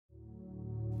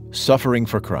Suffering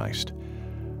for Christ.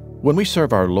 When we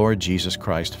serve our Lord Jesus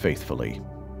Christ faithfully,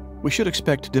 we should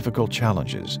expect difficult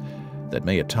challenges that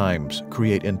may at times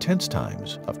create intense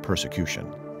times of persecution.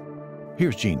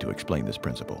 Here's Gene to explain this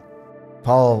principle.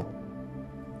 Paul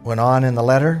went on in the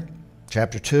letter,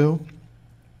 chapter 2,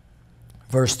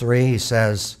 verse 3, he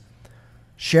says,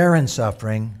 "Share in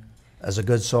suffering as a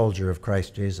good soldier of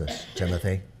Christ Jesus,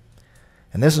 Timothy."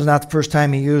 And this is not the first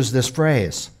time he used this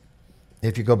phrase.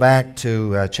 If you go back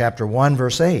to chapter 1,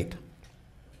 verse 8,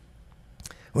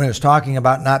 when he was talking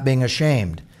about not being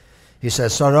ashamed, he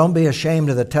says, "So don't be ashamed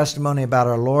of the testimony about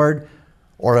our Lord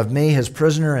or of me, his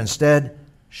prisoner. Instead,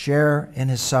 share in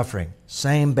his suffering."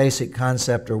 Same basic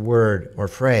concept or word or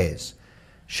phrase.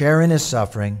 Share in his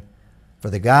suffering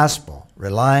for the gospel,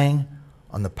 relying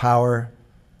on the power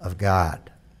of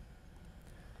God.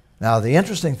 Now, the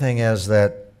interesting thing is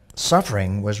that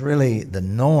suffering was really the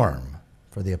norm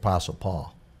for the Apostle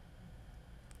Paul.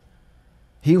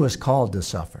 He was called to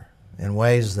suffer in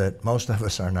ways that most of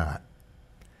us are not.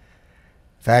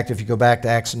 In fact, if you go back to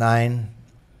Acts 9,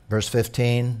 verse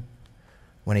 15,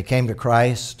 when he came to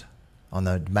Christ on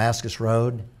the Damascus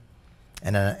Road,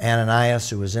 and Ananias,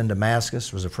 who was in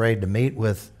Damascus, was afraid to meet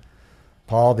with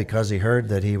Paul because he heard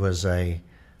that he was a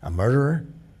murderer,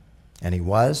 and he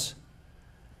was.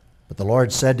 But the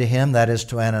Lord said to him, that is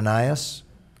to Ananias,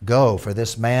 "Go, for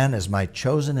this man is my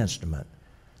chosen instrument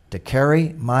to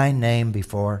carry my name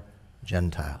before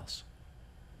Gentiles."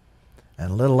 And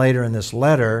a little later in this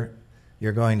letter,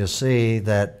 you're going to see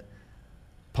that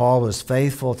Paul was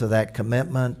faithful to that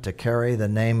commitment to carry the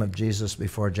name of Jesus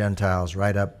before Gentiles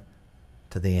right up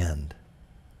to the end.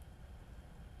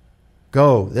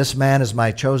 "Go, this man is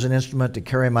my chosen instrument to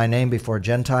carry my name before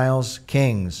Gentiles,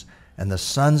 kings, and the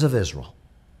sons of Israel.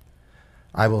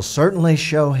 I will certainly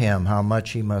show him how much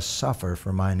he must suffer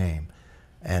for my name."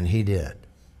 And he did.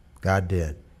 God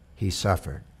did. He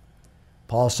suffered.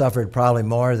 Paul suffered probably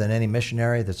more than any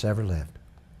missionary that's ever lived.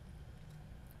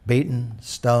 Beaten,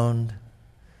 stoned,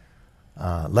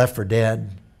 left for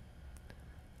dead.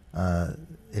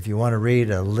 If you want to read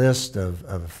a list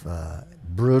of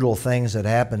brutal things that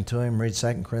happened to him, read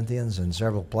 2 Corinthians in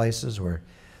several places where it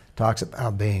talks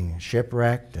about being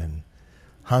shipwrecked and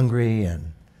hungry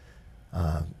and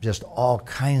just all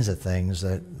kinds of things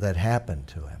that happened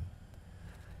to him.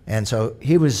 And so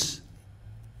he was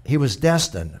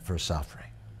destined for suffering.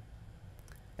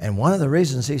 And one of the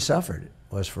reasons he suffered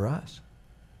was for us.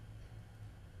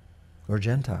 We're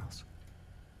Gentiles.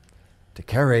 To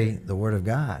carry the Word of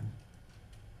God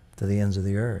to the ends of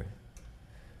the earth.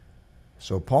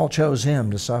 So Paul chose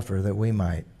him to suffer that we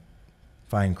might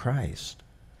find Christ.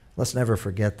 Let's never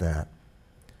forget that.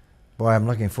 Boy, I'm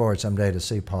looking forward someday to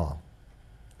see Paul.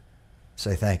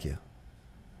 Say thank you.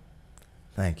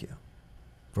 Thank you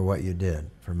for what you did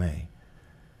for me.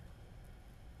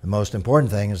 The most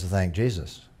important thing is to thank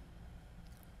Jesus.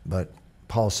 But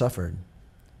Paul suffered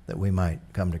that we might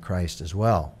come to Christ as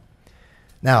well.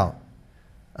 Now,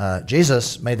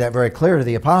 Jesus made that very clear to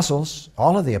the apostles,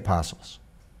 all of the apostles.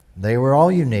 They were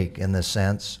all unique in this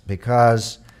sense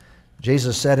because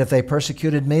Jesus said, "If they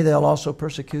persecuted me, they'll also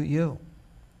persecute you."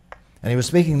 And he was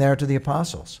speaking there to the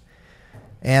apostles.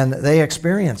 And they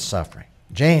experienced suffering.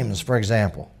 James, for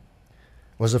example,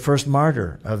 was the first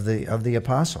martyr of the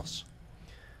apostles.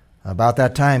 About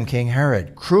that time, King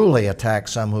Herod cruelly attacked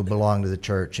some who belonged to the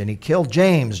church, and he killed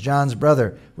James, John's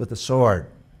brother, with a sword.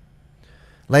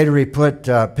 Later, he put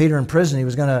Peter in prison. He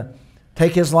was going to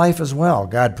take his life as well.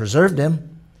 God preserved him.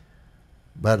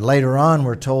 But later on,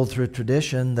 we're told through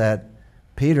tradition that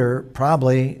Peter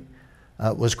probably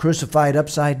was crucified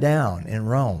upside down in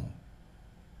Rome.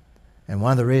 And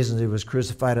one of the reasons he was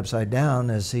crucified upside down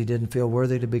is he didn't feel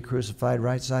worthy to be crucified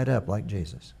right side up like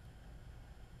Jesus.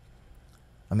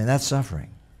 I mean, that's suffering.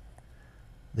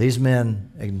 These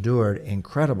men endured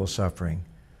incredible suffering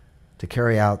to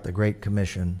carry out the great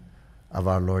commission of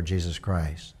our Lord Jesus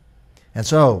Christ. And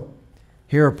so,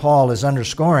 here Paul is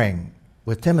underscoring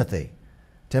with Timothy,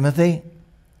 Timothy,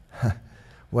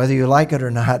 whether you like it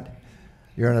or not,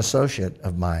 you're an associate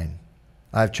of mine.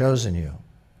 I've chosen you.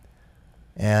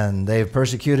 And they've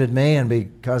persecuted me, and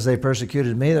because they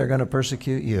persecuted me, they're going to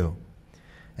persecute you.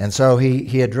 And so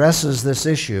he addresses this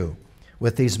issue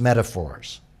with these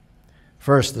metaphors.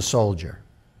 First, the soldier.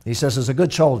 He says, as a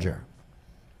good soldier,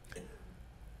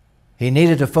 he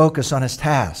needed to focus on his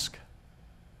task.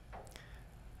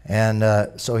 And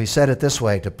so he said it this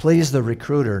way, to please the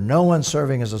recruiter, no one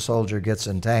serving as a soldier gets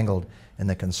entangled in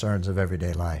the concerns of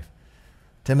everyday life.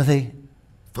 Timothy,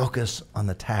 focus on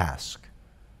the task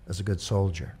as a good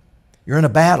soldier. You're in a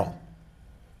battle,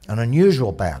 an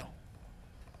unusual battle.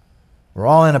 We're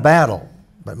all in a battle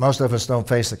But most of us don't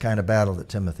face the kind of battle that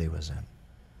Timothy was in.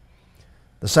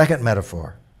 The second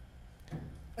metaphor.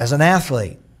 As an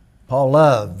athlete, Paul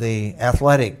loved the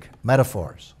athletic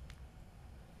metaphors.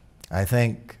 I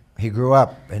think he grew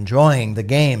up enjoying the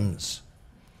games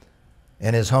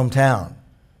in his hometown,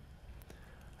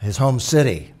 his home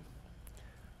city,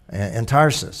 in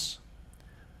Tarsus.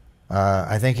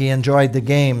 I think he enjoyed the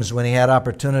games when he had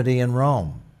opportunity in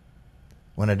Rome,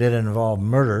 when it didn't involve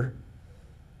murder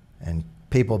and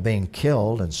people being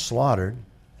killed and slaughtered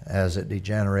as it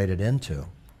degenerated into.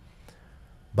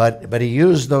 But he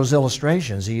used those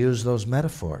illustrations, he used those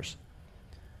metaphors.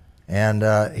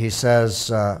 And he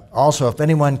says, also, if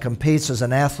anyone competes as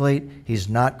an athlete, he's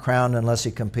not crowned unless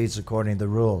he competes according to the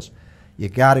rules. You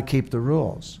got to keep the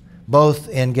rules, both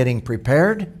in getting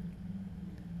prepared,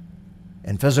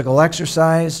 in physical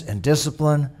exercise and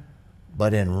discipline,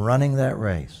 but in running that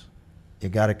race. You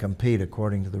got to compete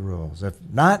according to the rules. If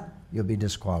not, you'll be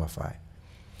disqualified.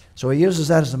 So he uses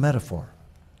that as a metaphor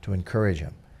to encourage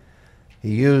him.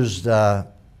 He used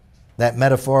that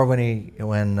metaphor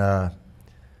when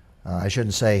I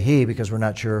shouldn't say he, because we're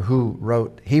not sure who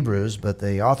wrote Hebrews, but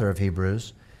the author of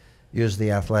Hebrews used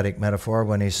the athletic metaphor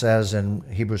when he says in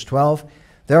Hebrews 12,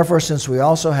 therefore, since we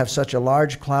also have such a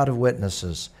large cloud of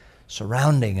witnesses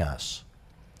surrounding us,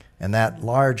 and that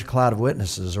large cloud of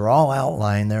witnesses are all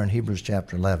outlined there in Hebrews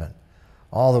chapter 11,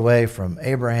 all the way from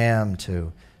Abraham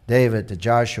to David to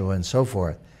Joshua and so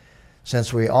forth.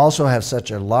 Since we also have such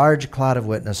a large cloud of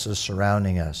witnesses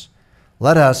surrounding us,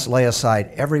 let us lay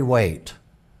aside every weight.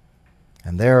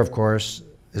 And there, of course,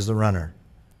 is the runner.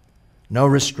 No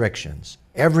restrictions.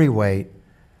 Every weight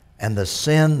and the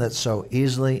sin that so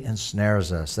easily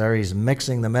ensnares us. There he's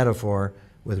mixing the metaphor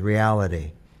with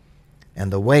reality.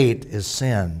 And the weight is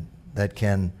sin that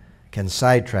can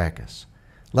sidetrack us.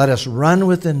 Let us run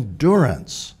with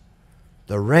endurance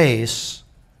the race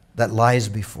that lies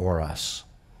before us.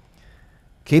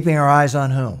 Keeping our eyes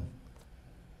on whom?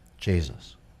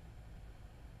 Jesus.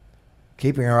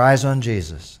 Keeping our eyes on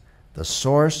Jesus, the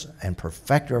source and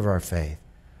perfecter of our faith,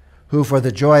 who for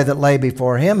the joy that lay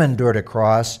before him endured a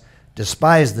cross,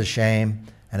 despised the shame,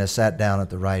 and has sat down at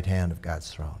the right hand of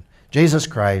God's throne. Jesus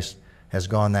Christ has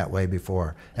gone that way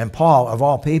before. And Paul, of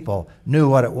all people, knew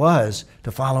what it was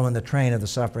to follow in the train of the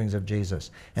sufferings of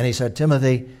Jesus. And he said,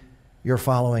 Timothy, you're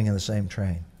following in the same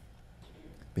train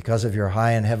because of your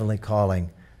high and heavenly calling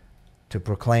to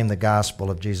proclaim the gospel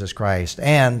of Jesus Christ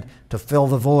and to fill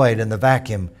the void and the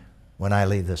vacuum when I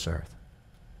leave this earth.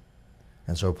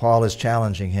 And so Paul is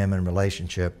challenging him in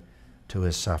relationship to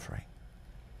his suffering.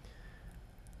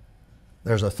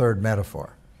 There's a third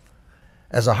metaphor.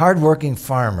 As a hardworking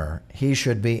farmer, he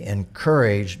should be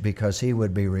encouraged because he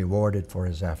would be rewarded for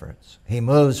his efforts. He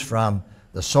moves from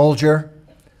the soldier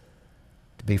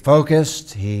to be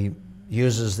focused. He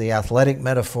uses the athletic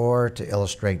metaphor to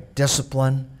illustrate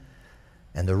discipline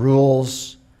and the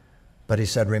rules. But he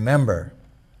said, remember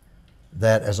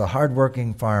that as a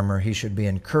hardworking farmer, he should be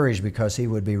encouraged because he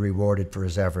would be rewarded for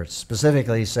his efforts.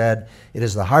 Specifically, he said, it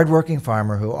is the hardworking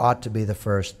farmer who ought to be the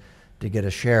first to get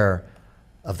a share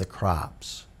of the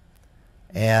crops.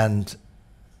 And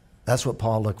that's what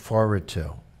Paul looked forward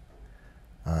to.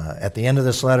 At the end of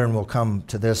this letter, and we'll come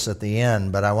to this at the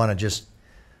end, but I want to just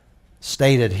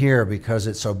state it here because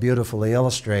it so beautifully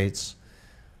illustrates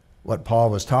what Paul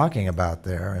was talking about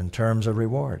there in terms of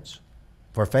rewards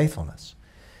for faithfulness.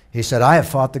 He said, I have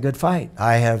fought the good fight.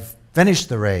 I have finished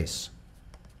the race.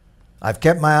 I've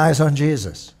kept my eyes on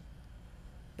Jesus.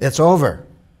 It's over,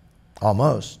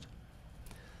 almost.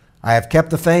 I have kept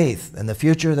the faith. In the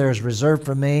future there is reserved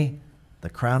for me the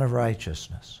crown of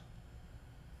righteousness,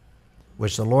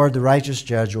 which the Lord, the righteous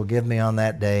judge, will give me on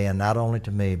that day, and not only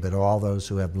to me, but to all those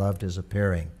who have loved his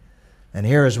appearing. And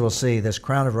here, as we'll see, this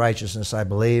crown of righteousness, I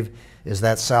believe, is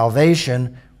that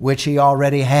salvation which he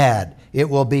already had. It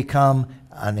will become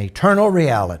an eternal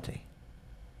reality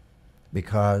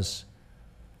because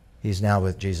he's now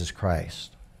with Jesus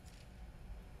Christ.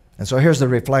 And so here's the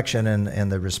reflection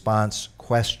and the response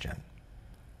question.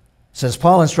 Since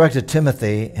Paul instructed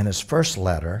Timothy in his first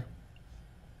letter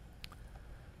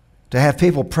to have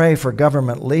people pray for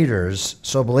government leaders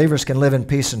so believers can live in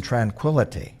peace and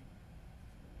tranquility,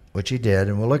 which he did,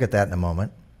 and we'll look at that in a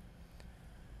moment,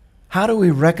 how do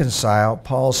we reconcile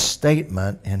Paul's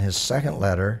statement in his second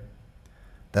letter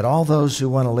that all those who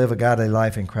want to live a godly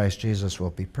life in Christ Jesus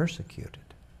will be persecuted?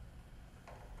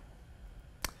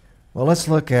 Well, let's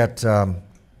look at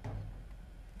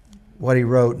what he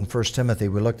wrote in 1 Timothy.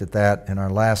 We looked at that in our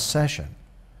last session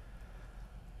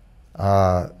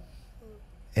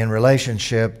in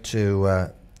relationship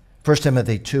to 1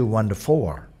 Timothy 2,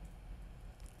 1-4.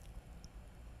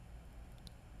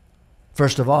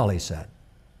 First of all, he said,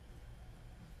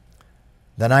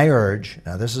 then I urge,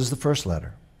 now this is the first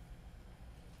letter,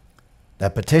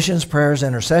 that petitions, prayers,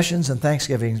 intercessions, and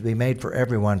thanksgivings be made for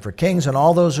everyone, for kings and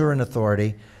all those who are in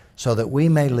authority, so that we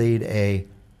may lead a,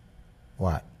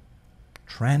 what?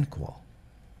 Tranquil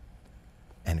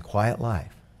and quiet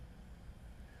life.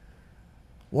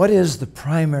 What is the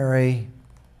primary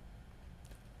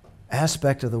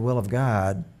aspect of the will of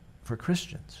God for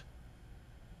Christians?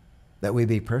 That we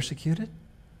be persecuted?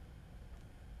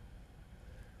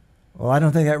 Well, I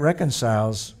don't think that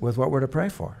reconciles with what we're to pray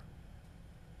for.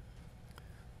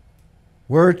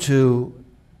 We're to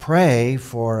pray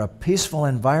for a peaceful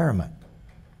environment,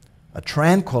 a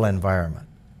tranquil environment,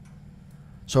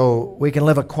 so we can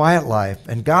live a quiet life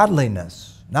and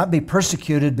godliness, not be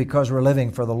persecuted because we're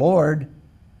living for the Lord,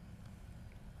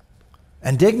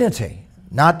 and dignity,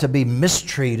 not to be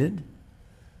mistreated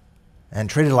and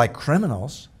treated like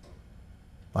criminals,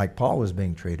 like Paul was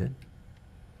being treated.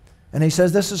 And he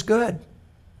says this is good.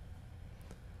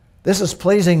 This is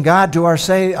pleasing God to our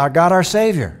God our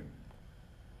Savior.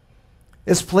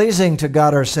 It's pleasing to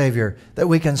God our Savior that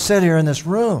we can sit here in this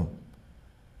room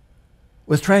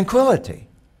with tranquility.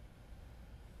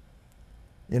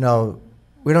 You know,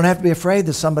 we don't have to be afraid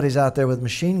that somebody's out there with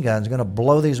machine guns going to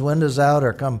blow these windows out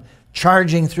or come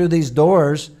charging through these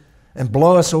doors and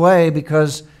blow us away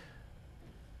because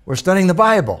we're studying the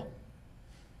Bible.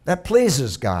 That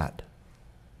pleases God.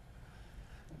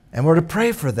 And we're to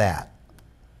pray for that.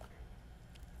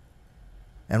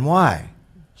 And why?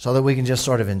 So that we can just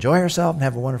sort of enjoy ourselves and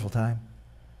have a wonderful time?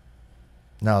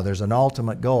 No, there's an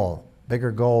ultimate goal,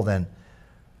 bigger goal than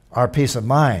our peace of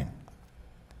mind.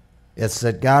 It's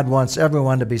that God wants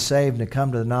everyone to be saved and to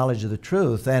come to the knowledge of the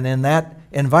truth. And in that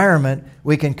environment,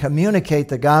 we can communicate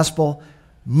the gospel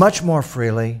much more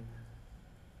freely,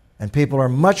 and people are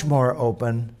much more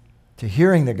open to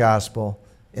hearing the gospel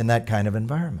in that kind of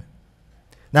environment.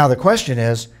 Now, the question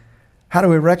is, how do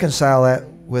we reconcile that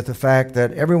with the fact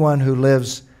that everyone who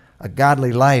lives a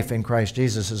godly life in Christ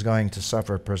Jesus is going to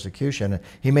suffer persecution?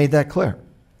 He made that clear.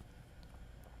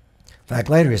 In fact,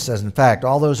 later he says, in fact,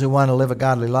 all those who want to live a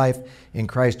godly life in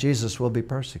Christ Jesus will be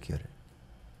persecuted.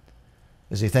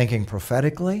 Is he thinking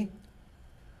prophetically?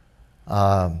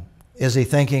 Is he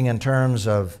thinking in terms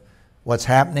of what's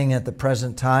happening at the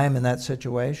present time in that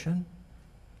situation?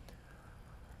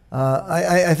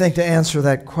 I think to answer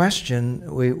that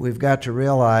question, we've got to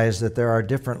realize that there are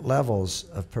different levels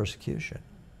of persecution.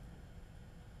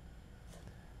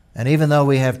 And even though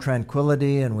we have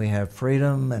tranquility and we have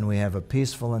freedom and we have a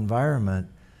peaceful environment,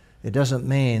 it doesn't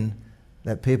mean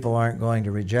that people aren't going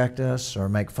to reject us or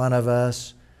make fun of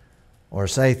us or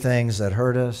say things that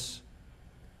hurt us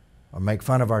or make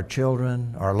fun of our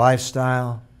children, our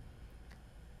lifestyle.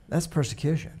 That's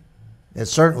persecution. It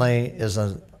certainly is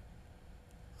a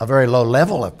very low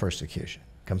level of persecution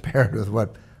compared with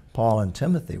what Paul and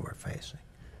Timothy were facing,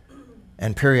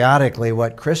 and periodically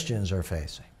what Christians are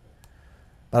facing.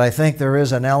 But I think there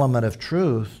is an element of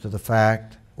truth to the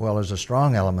fact, well, there's a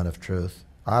strong element of truth,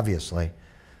 obviously,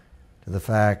 to the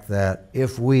fact that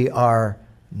if we are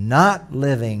not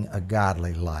living a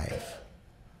godly life,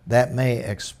 that may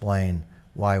explain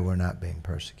why we're not being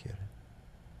persecuted.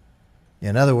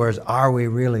 In other words, are we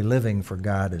really living for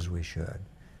God as we should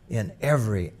in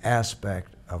every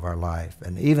aspect of our life?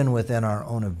 And even within our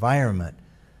own environment,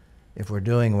 if we're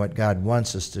doing what God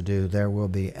wants us to do, there will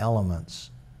be elements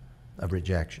of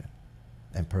rejection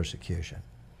and persecution.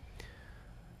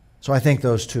 So I think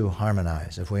those two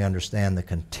harmonize if we understand the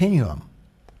continuum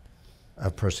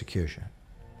of persecution.